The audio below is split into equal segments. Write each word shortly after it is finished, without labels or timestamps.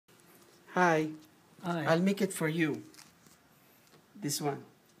Hi, Hi. I'll make it for you. This one.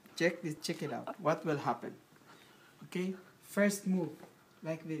 Check this, check it out. What will happen? Okay? First move,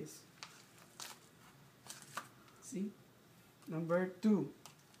 like this. See? Number 2.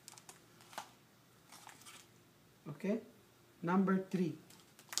 Okay? Number 3.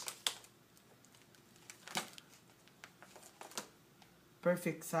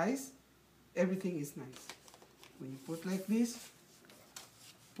 Perfect size. Everything is nice. When you put like this,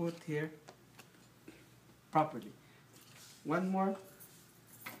 put here properly. One more.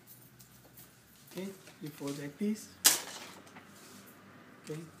 Okay? You fold like this.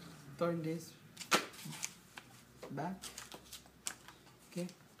 Okay? Turn this back. Okay?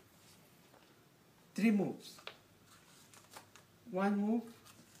 3 moves. 1 move,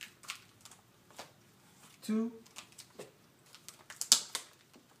 2,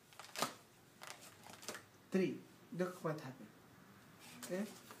 3. Look what happened. Okay?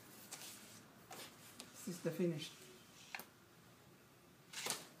 This is the finish.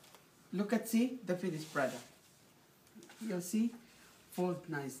 Look at the finished product. You'll see, fold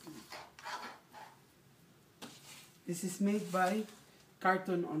nicely. This is made by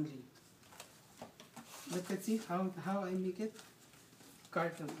carton only. Look at how I make it.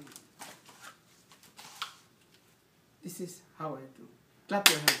 Carton only. This is how I do. Clap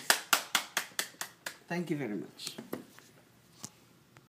your hands. Thank you very much.